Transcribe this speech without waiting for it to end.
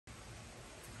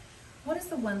What is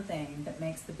the one thing that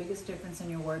makes the biggest difference in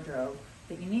your wardrobe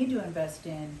that you need to invest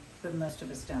in, but most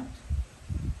of us don't?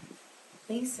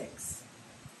 Basics.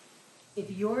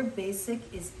 If your basic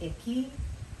is icky,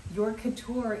 your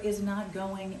couture is not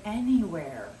going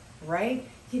anywhere, right?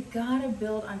 You've got to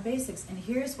build on basics. And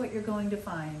here's what you're going to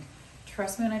find.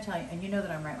 Trust me when I tell you, and you know that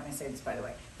I'm right when I say this, by the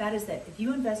way. That is that if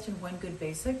you invest in one good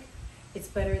basic, it's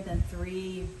better than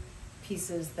 3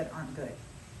 pieces that aren't good.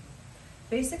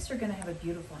 Basics are going to have a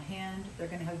beautiful hand. They're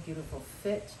going to have a beautiful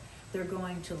fit. They're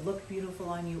going to look beautiful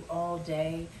on you all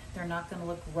day. They're not going to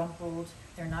look rumpled.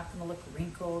 They're not going to look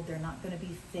wrinkled. They're not going to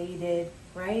be faded,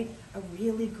 right? A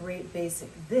really great basic.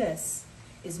 This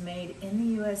is made in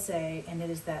the USA, and it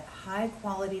is that high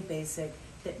quality basic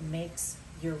that makes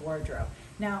your wardrobe.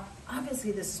 Now,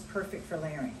 obviously this is perfect for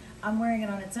layering. I'm wearing it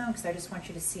on its own because I just want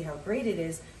you to see how great it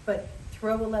is, but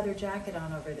throw a leather jacket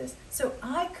on over this. So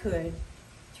I could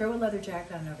throw a leather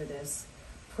jacket on over this,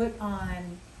 put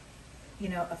on, you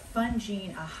know, a fun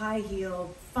jean, a high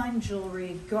heel, fun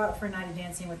jewelry, go out for a night of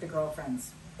dancing with the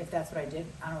girlfriends. If that's what I did.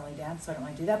 I don't really dance, so I don't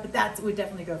really do that, but that would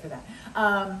definitely go for that.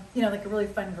 You know, like a really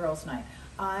fun girls' night.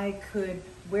 I could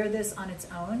wear this on its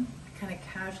own, kind of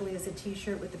casually as a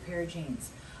t-shirt with a pair of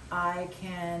jeans. I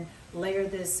can layer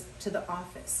this to the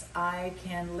office. I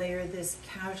can layer this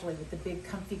casually with the big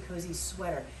comfy cozy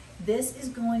sweater. This is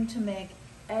going to make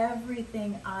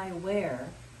everything I wear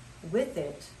with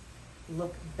it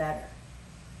look better.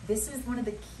 This is one of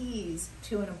the keys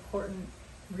to an important,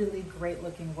 really great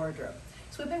looking wardrobe.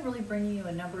 So we've been really bringing you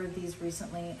a number of these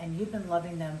recently, and you've been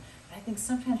loving them. But I think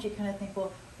sometimes you kind of think,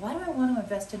 well, why do I want to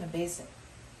invest in a basic?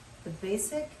 The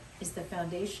basic is the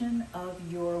foundation of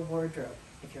your wardrobe.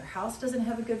 If your house doesn't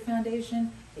have a good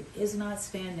foundation, it is not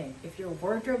standing. If your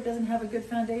wardrobe doesn't have a good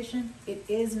foundation, it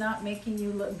is not making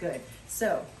you look good.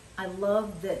 So I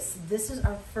love this. This is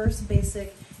our first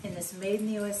basic in this made in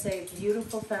the USA,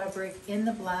 beautiful fabric in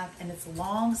the black, and it's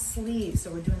long sleeve.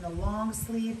 So we're doing the long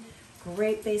sleeve,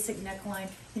 great basic neckline.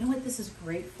 You know what this is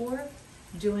great for?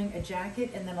 Doing a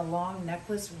jacket and then a long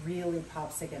necklace really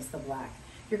pops against the black.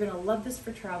 You're gonna love this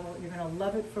for travel. You're gonna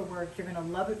love it for work. You're gonna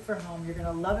love it for home. You're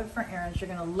gonna love it for errands. You're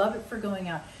gonna love it for going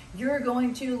out. You're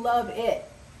going to love it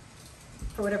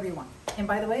for whatever you want. And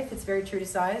by the way, if it's very true to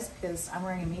size, because I'm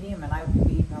wearing a medium and I would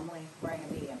be normally wearing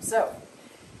a medium. So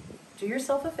do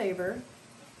yourself a favor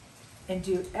and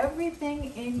do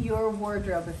everything in your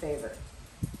wardrobe a favor.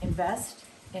 Invest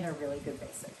in a really good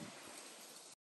basic.